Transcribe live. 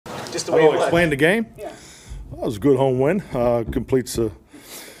Just the way it was. Explain the game? Yeah. Well, it was a good home win. Completes a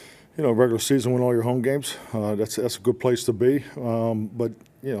regular season win all your home games. That's a good place to be. But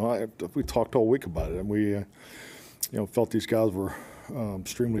we talked all week about it, and we felt these guys were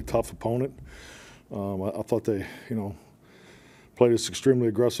extremely tough opponent. I thought they played us extremely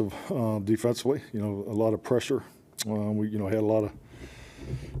aggressive defensively. A lot of pressure. We had a lot of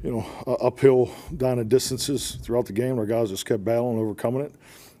uphill down and distances throughout the game. Our guys just kept battling, overcoming it.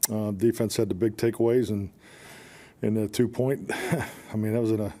 Defense had the big takeaways, and in the 2-point, I mean, that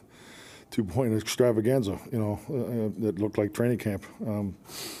was in a 2-point extravaganza, that looked like training camp.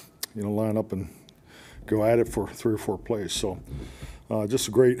 Line up and go at it for 3 or 4 plays. So just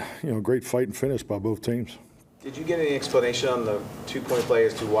a great fight and finish by both teams. Did you get any explanation on the 2-point play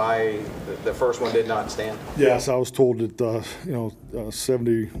as to why the first one did not stand? Yes, I was told that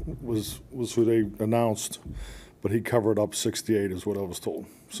 70 was who they announced, but he covered up 68 is what I was told.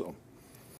 So.